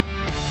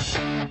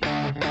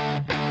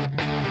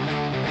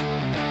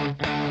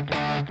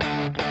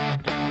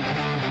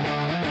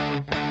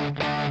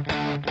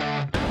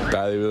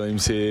Bailey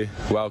Williams here.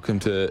 Welcome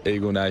to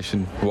Eagle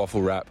Nation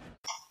Waffle Wrap.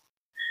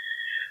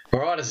 All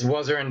right, it's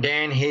Wazza and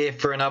Dan here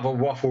for another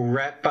Waffle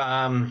Wrap.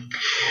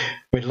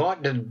 We'd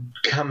like to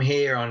come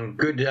here on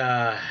good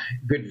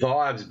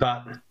vibes,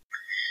 but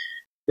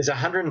there's a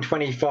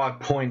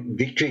 125-point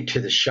victory to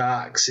the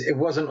Sharks. It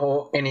wasn't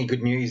any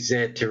good news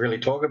there to really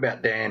talk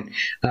about, Dan.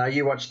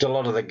 You watched a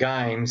lot of the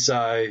game,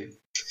 so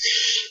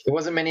there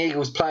wasn't many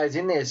Eagles players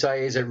in there. So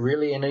is it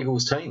really an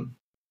Eagles team?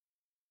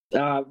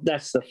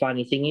 That's the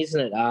funny thing,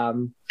 isn't it?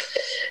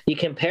 You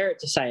compare it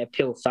to, say, a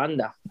Peel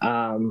Thunder,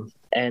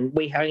 and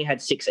we only had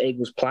 6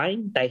 Eagles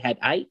playing. They had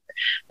 8,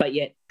 but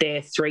yet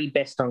their 3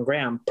 best on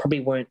ground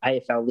probably weren't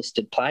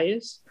AFL-listed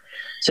players.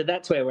 So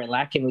that's where we're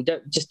lacking. We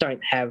just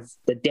don't have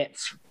the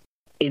depth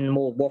in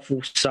more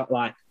waffle,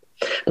 like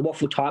the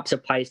waffle types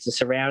of players to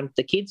surround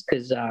the kids,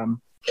 because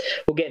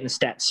we'll get in the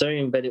stats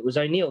soon, but it was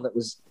O'Neill that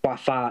was by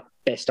far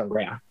best on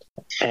ground.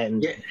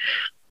 And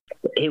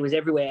he was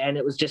everywhere, and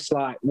it was just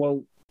like,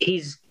 well,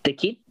 he's the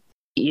kid.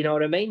 You know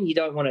what I mean? You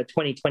don't want a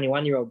 20,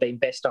 21-year-old being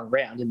best on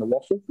ground in the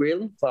waffle,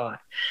 really. Like,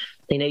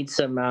 he needs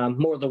some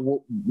more of the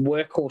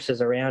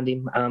workhorses around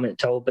him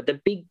at all. But the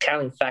big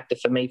telling factor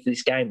for me for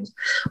this game is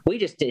we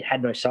just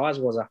had no size,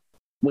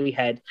 we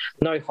had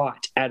no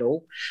height at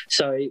all.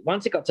 So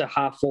once it got to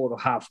half forward or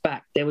half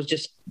back, there was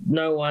just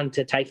no one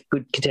to take a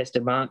good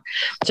contested mark.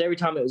 So every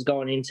time it was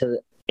going into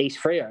East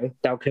Freo,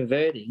 they were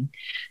converting,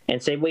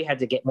 and so we had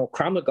to get more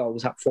Crummer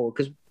goals up forward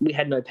because we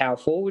had no power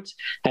forwards,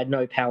 had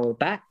no power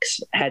backs,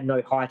 had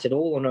no height at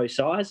all or no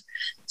size.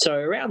 So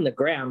around the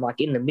ground,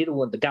 like in the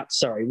middle of the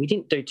guts, we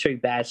didn't do too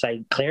bad,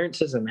 say,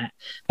 clearances and that.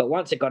 But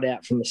once it got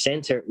out from the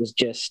centre, it was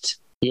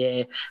just,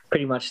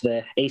 pretty much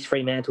the East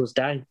Fremantle's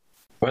day.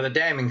 Well, the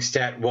damning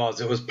stat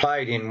was it was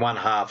played in one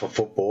half of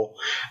football.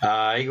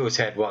 Eagles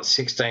had,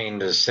 16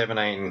 to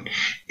 17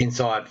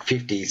 inside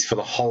 50s for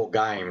the whole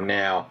game.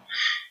 Now,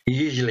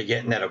 you're usually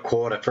getting that a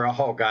quarter for a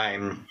whole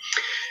game.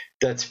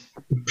 That's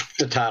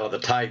the tail of the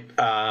tape.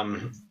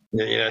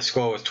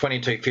 Score was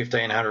 22-15,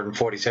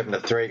 147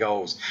 to 3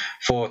 goals,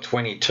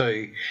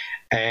 422.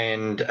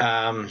 And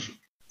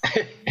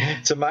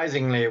it's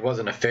amazingly it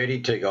wasn't a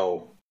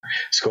 32-goal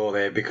score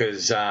there,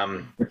 because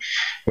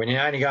when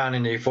you're only going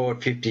into your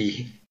forward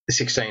 50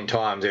 16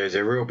 times, there's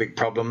a real big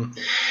problem.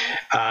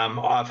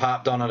 I've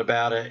harped on it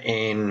about it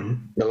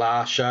in the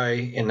last show,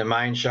 in the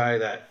main show,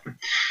 that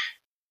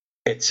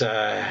it's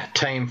a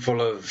team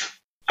full of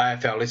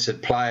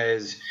AFL-listed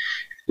players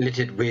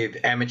littered with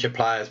amateur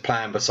players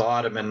playing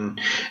beside them. And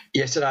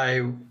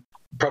yesterday,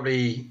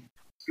 probably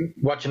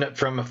watching it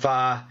from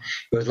afar,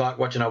 it was like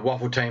watching a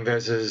waffle team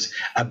versus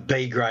a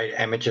B-grade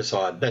amateur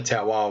side. That's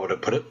how I would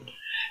have put it.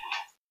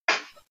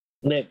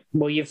 Yeah,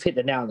 well, you've hit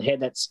the nail on the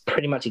head. That's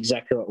pretty much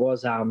exactly what it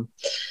was.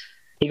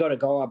 He got a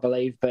goal, I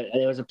believe, but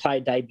there was a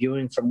player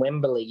debuting from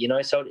Wembley,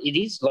 so it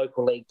is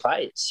local league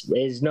players.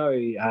 There's no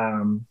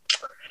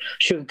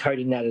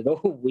sugarcoating that at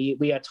all.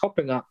 We are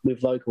topping up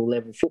with local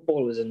level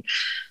footballers, and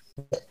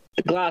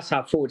the glass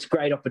half forward's a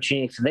great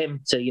opportunity for them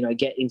to,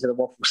 get into the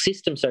waffle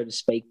system, so to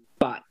speak.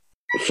 But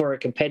for a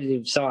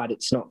competitive side,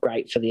 it's not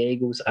great for the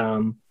Eagles.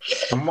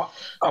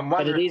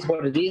 But it is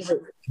what it is.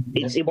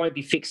 It won't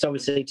be fixed,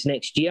 obviously, to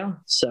next year.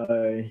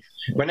 So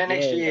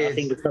next year, I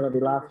think it's going to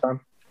be last time.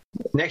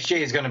 Next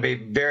year is going to be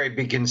very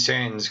big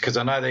concerns, because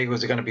I know the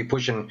Eagles are going to be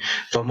pushing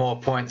for more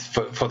points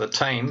for the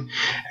team.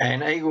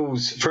 And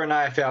Eagles, for an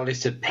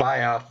AFL-listed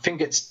player, I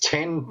think it's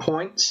 10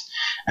 points.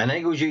 And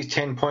Eagles use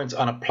 10 points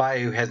on a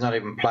player who has not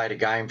even played a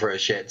game for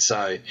us yet.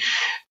 So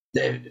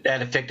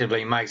that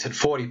effectively makes it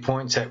 40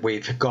 points that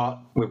we've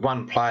got with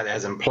one player that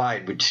hasn't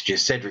played, which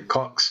is Cedric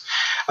Cox.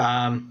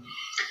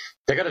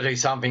 They've got to do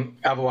something,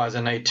 otherwise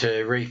they need to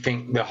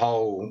rethink the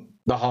whole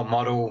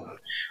model,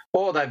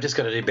 or they've just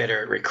got to do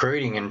better at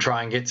recruiting and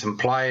try and get some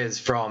players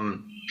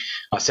from,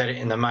 I said it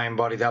in the main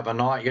body the other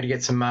night, you've got to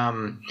get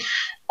some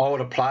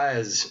older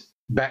players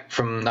back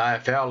from the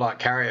AFL, like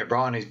Carrie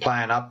O'Brien, who's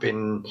playing up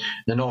in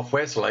the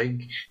Northwest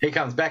League. He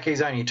comes back,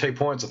 he's only 2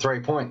 points or 3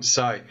 points.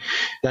 So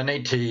they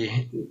need to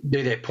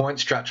do their point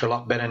structure a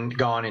lot better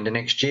going into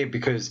next year,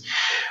 because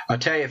I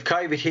tell you, if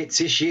COVID hits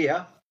this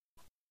year,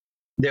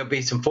 there'll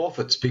be some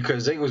forfeits,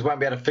 because Eagles won't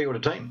be able to field a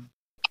team.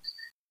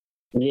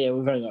 Yeah,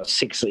 we've only got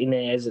 6 in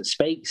there as it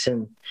speaks,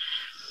 and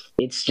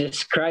it's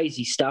just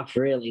crazy stuff,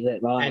 really,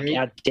 that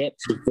our depth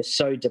is just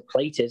so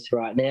depleted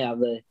right now.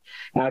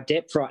 Our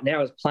depth right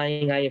now is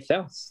playing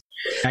AFL.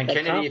 And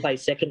they can't play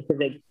second because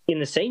they're in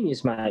the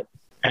seniors, mate.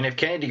 And if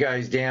Kennedy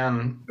goes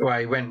down,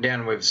 he went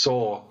down with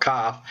sore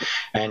calf,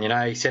 and,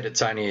 he said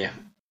it's only a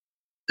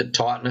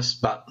tightness,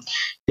 but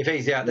if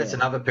he's out, that's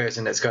another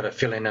person that's got to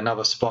fill in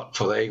another spot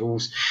for the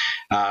Eagles.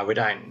 We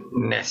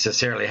don't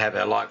necessarily have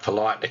a like for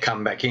like to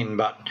come back in,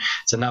 but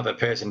it's another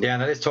person down.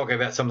 Now, let's talk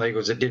about some of the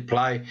Eagles that did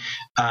play.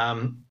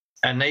 And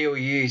Neil,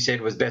 you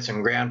said was best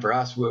on ground for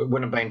us. It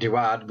wouldn't have been too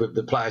hard with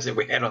the players that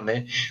we had on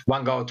there.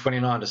 1 goal,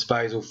 29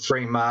 disposal,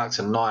 3 marks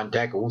and 9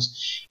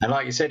 tackles. And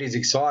like you said, he's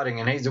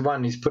exciting, and he's the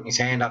one who's putting his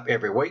hand up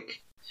every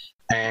week.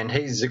 And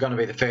he's going to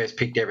be the first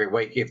picked every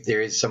week if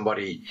there is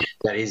somebody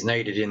that is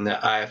needed in the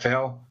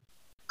AFL.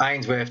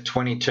 Ainsworth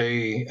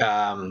 22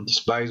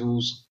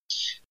 disposals,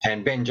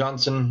 and Ben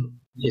Johnson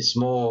is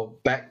more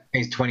back.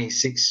 He's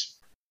 26.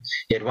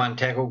 He had 1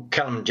 tackle.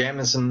 Callum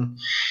Jamison,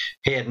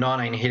 he had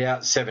 19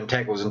 hit-outs, 7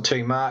 tackles and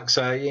 2 marks.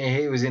 So, yeah,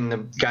 he was in the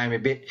game a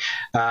bit.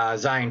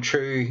 Zane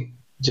True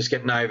just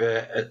getting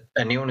over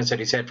an illness that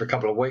he's had for a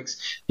couple of weeks.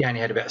 He only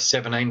had about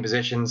 17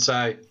 possessions.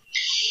 So,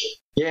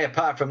 yeah,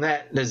 apart from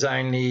that, there's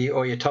only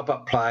all your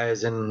top-up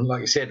players. And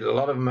like I said, a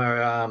lot of them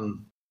are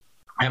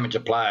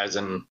amateur players.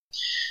 And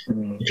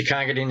if you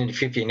can't get into the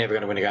 50, you're never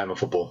going to win a game of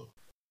football.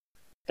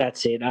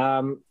 That's it.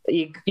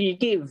 You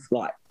give,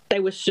 like, they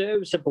were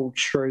serviceable,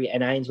 True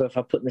and Ainsworth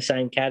are put in the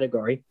same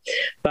category,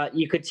 but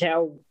you could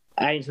tell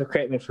Ainsworth,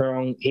 correct me if I'm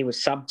wrong, he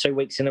was sub 2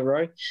 weeks in a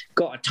row,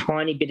 got a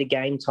tiny bit of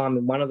game time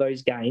in one of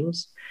those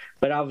games,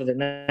 but other than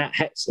that,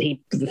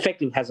 he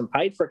effectively hasn't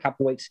played for a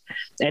couple of weeks.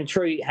 And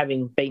True,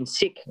 having been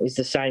sick, is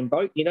the same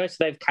boat, so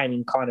they've came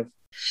in kind of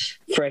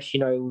fresh,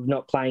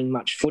 not playing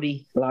much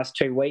footy the last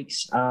 2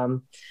 weeks.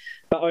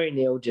 But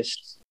O'Neill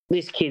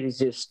this kid is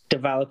just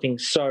developing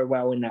so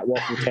well in that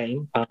Waffle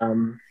team.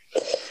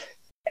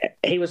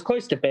 He was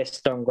close to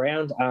best on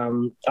ground.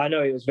 I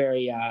know he was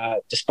very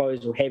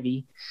disposal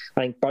heavy.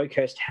 I think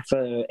Boakhurst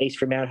for East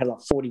Fremantle had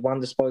like 41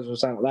 disposals or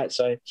something like that.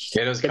 So yeah,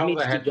 there was a couple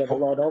that had a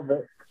lot of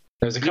it.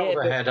 There was a couple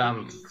that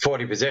had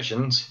 40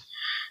 possessions.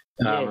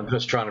 I'm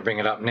just trying to bring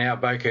it up now.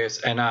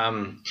 Boakhurst and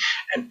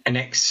an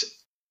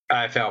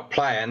ex-AFL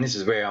player, and this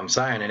is where I'm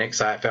saying an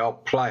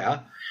ex-AFL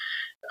player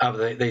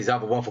of these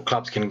other Waffle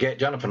clubs can get.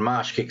 Jonathan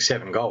Marsh kicked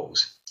 7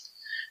 goals.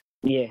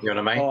 Yeah. You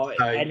know what I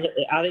mean? And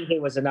I think he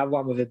was another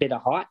one with a bit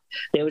of height.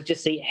 There was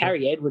just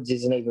Harry Edwards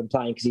isn't even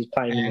playing because he's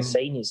playing in the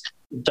seniors.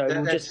 So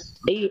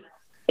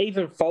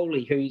even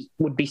Foley, who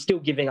would be still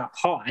giving up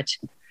height,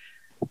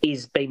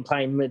 is been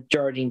playing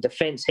majority in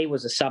defence. He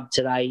was a sub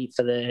today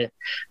for the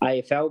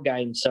AFL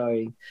game.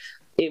 So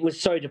it was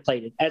so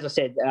depleted. As I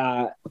said,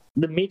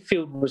 the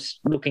midfield was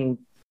looking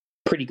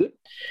pretty good.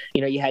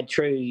 You had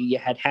True, you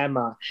had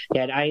Hammer,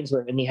 you had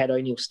Ainsworth, and you had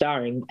O'Neill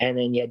starring, and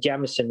then you had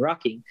Jamison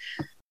rucking.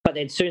 But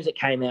then as soon as it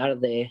came out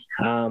of there,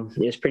 it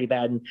was pretty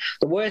bad. And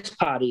the worst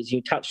part is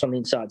you touched on the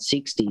inside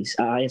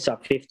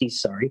 50s,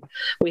 sorry.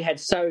 We had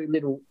so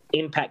little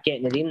impact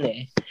getting it in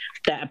there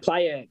that a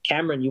player,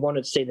 Cameron, you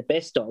wanted to see the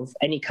best of,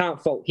 and you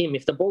can't fault him.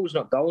 If the ball's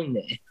not going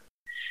there,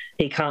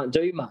 he can't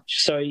do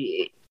much. So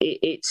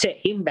it set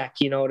him back,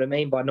 you know what I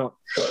mean, by not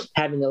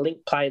having the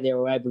link play there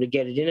or able to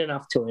get it in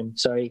enough to him.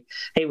 So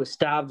he was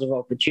starved of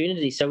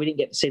opportunity. So we didn't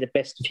get to see the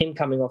best of him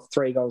coming off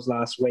 3 goals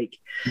last week.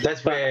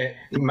 Where,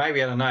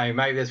 maybe, I don't know,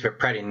 maybe that's where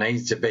Pratty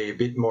needs to be a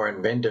bit more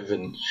inventive.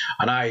 And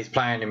I know he's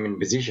playing him in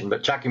position,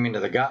 but chuck him into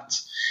the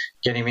guts,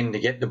 get him in to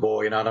get the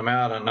ball, you know what I mean?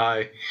 I don't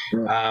know.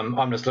 Yeah.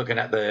 I'm just looking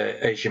at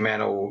the East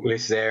Fremantle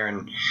list there,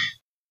 and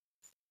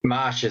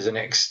Marsh is an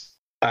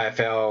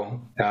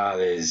ex-AFL.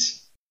 There's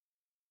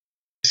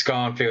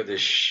Skyfield,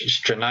 there's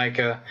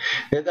Stranaka.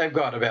 They've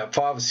got about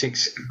 5 or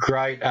 6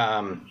 great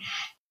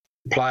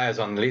players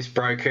on the list.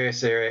 Brokhurst,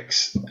 they're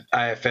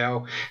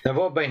ex-AFL. They've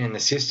all been in the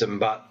system,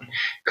 but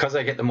because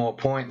they get the more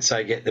points,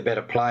 they get the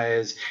better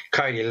players.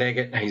 Cody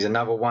Leggett, he's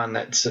another one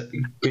that's a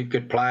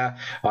good player.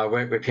 I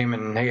worked with him,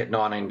 and he had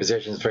 19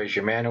 possessions for East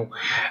Fremantle.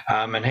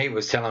 And he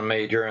was telling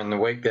me during the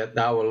week that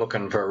they were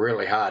looking for a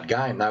really hard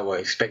game. They were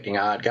expecting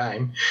a hard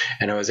game,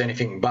 and it was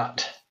anything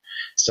but.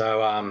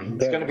 So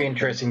it's going to be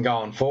interesting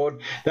going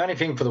forward. The only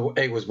thing for the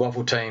Eagles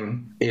Waffle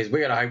team is we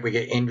got to hope we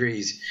get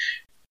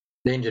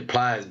the injured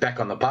players back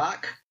on the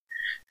park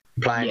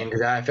playing into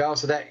the AFL.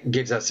 So that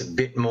gives us a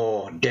bit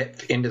more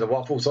depth into the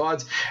Waffle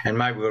sides, and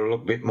maybe we'll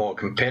look a bit more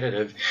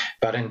competitive.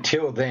 But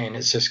until then,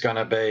 it's just going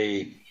to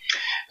be,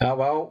 take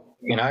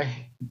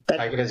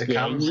it as it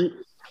comes.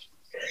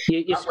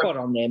 You're spot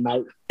on there,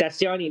 mate. That's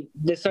the only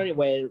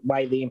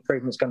way the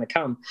improvement's going to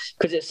come,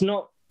 because it's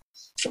not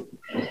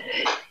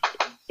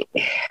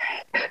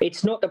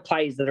the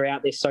players that are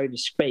out there, so to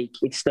speak.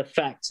 It's the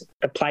fact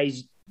the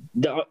players,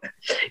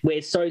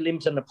 we're so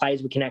limited on the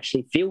players we can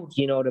actually field,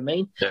 you know what I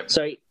mean? Yep.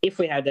 So if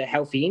we had a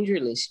healthy injury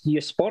list,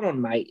 you're spot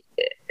on, mate.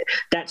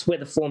 That's where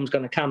the form's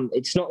going to come.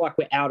 It's not like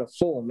we're out of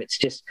form. It's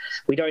just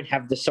we don't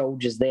have the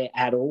soldiers there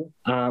at all.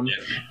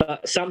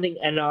 But something,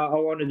 and I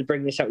wanted to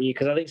bring this up with you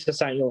because I think it's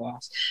something you'll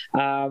ask.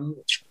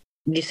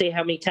 Did you see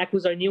how many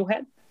tackles O'Neill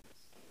had?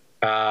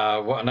 No,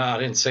 I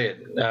didn't see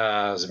it. It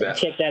was about...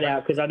 Check that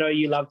out, because I know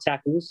you love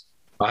tackles.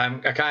 I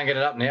can't get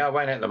it up now. I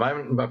won't at the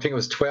moment. I think it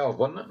was 12,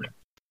 wasn't it?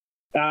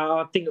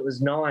 I think it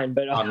was 9,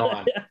 but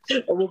 9.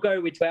 We'll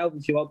go with 12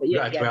 if you want. But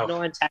yeah, he had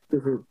 9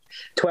 tackles.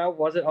 12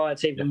 was it? Oh,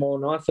 it's even more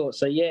than I thought.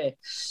 So yeah,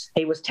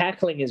 he was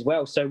tackling as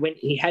well. So when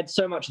he had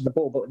so much of the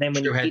ball, but then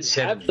when he didn't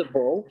have the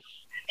ball,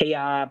 he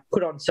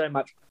put on so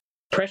much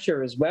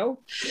pressure as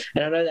well.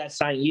 And I know that's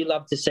something you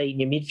love to see in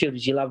your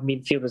midfielders. You love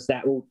midfielders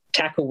that will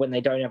tackle when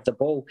they don't have the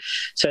ball.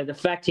 So the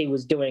fact he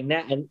was doing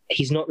that, and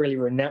he's not really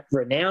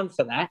renowned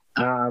for that,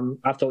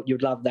 I thought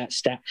you'd love that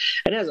stat.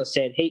 And as I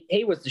said,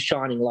 he was the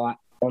shining light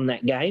on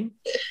that game.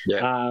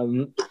 Yeah.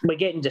 We're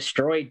getting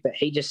destroyed, but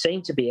he just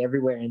seemed to be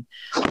everywhere. And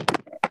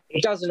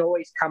It doesn't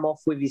always come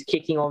off with his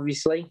kicking,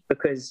 obviously,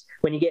 because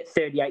when you get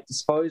 38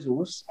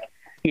 disposals,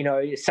 you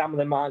know, some of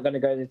them aren't going to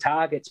go to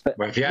targets. But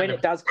when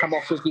it does come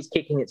off with his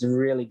kicking, it's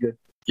really good.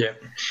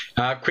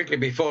 Yeah. Quickly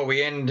before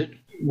we end,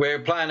 we're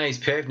playing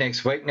East Perth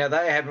next week. Now,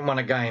 they haven't won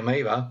a game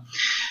either.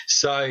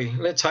 So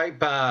let's hope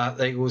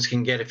the Eagles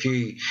can get a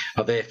few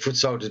of their foot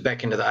soldiers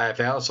back into the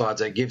AFL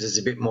sides. That gives us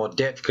a bit more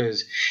depth,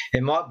 because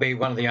it might be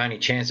one of the only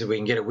chances we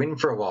can get a win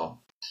for a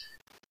while.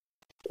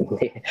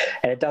 Yeah,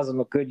 and it doesn't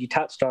look good. You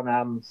touched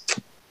on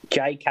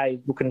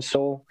JK looking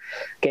sore,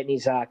 getting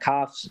his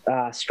calf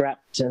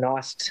strapped and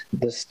iced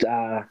just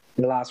in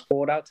the last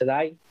quarter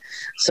today.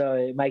 So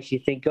it makes you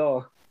think,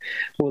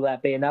 will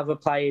that be another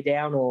player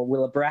down, or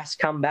will a Brass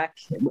come back?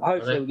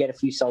 Hopefully we get a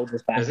few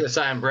soldiers back. As they're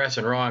saying, Brass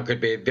and Ryan could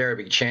be a very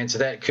big chance of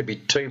that. It could be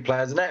two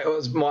players, and that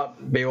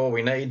might be all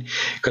we need,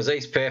 because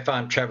East Perth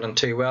aren't travelling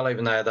too well,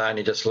 even though they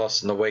only just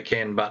lost in the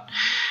weekend. But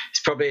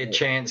it's probably a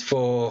chance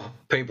for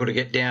people to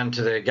get down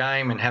to the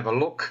game and have a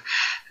look.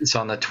 It's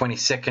on the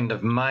 22nd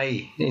of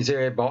May. Is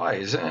there a bye?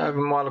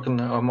 Am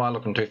I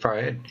looking too far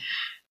ahead?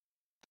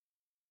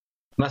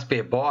 Must be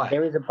a bye.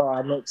 There is a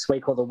bye next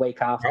week or the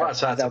week after. Right,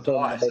 so it's a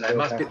bye. So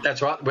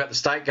that's right. We've got the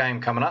state game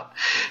coming up.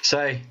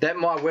 So that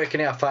might work in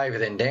our favour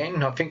then,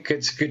 Dan. I think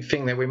it's a good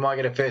thing that we might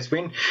get a first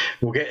win.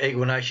 We'll get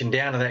Eagle Nation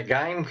down to that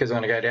game, because I'm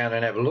going to go down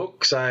and have a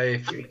look. So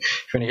if you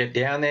want to get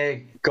down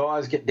there,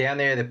 guys, get down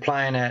there. They're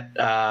playing at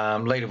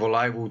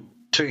Leederville Oval,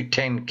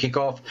 2:10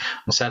 kickoff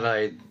on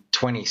Saturday,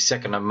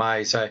 22nd of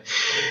May. So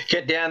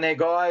get down there,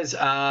 guys.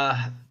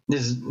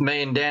 This is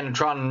me and Dan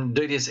trying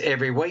to do this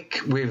every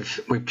week.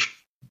 We've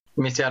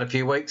missed out a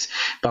few weeks,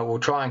 but we'll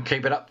try and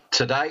keep it up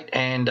to date,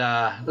 and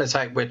let's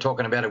hope we're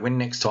talking about a win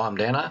next time,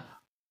 Dano.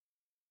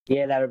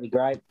 Yeah, that'll be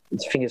great.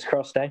 It's fingers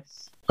crossed, eh?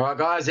 All right,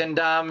 guys, and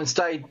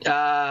stay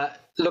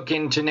look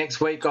into next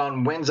week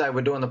on Wednesday.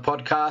 We're doing the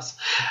podcast.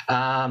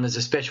 There's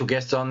a special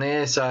guest on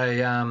there, so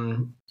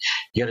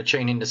you got to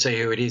tune in to see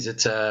who it is.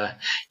 It's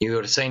you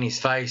would have seen his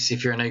face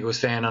if you're an Eagles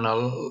fan on a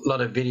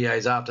lot of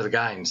videos after the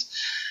games.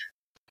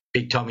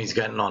 Big Tommy's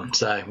getting on,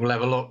 so we'll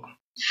have a look.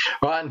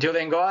 All right, until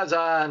then, guys,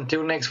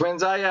 until next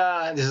Wednesday,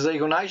 this is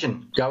Eagle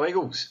Nation. Go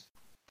Eagles.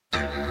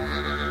 Born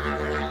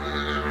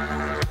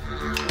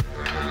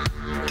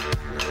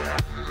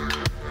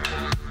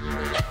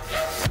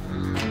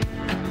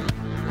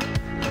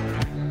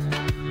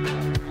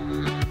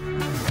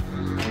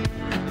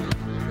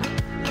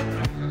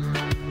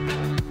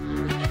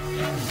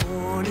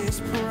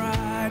is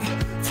pride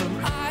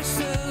from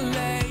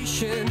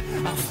isolation,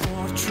 a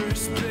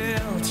fortress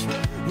built.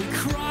 We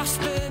cross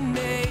the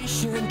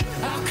nation.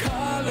 Our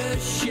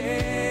colors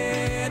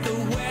share the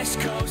West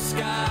Coast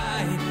sky.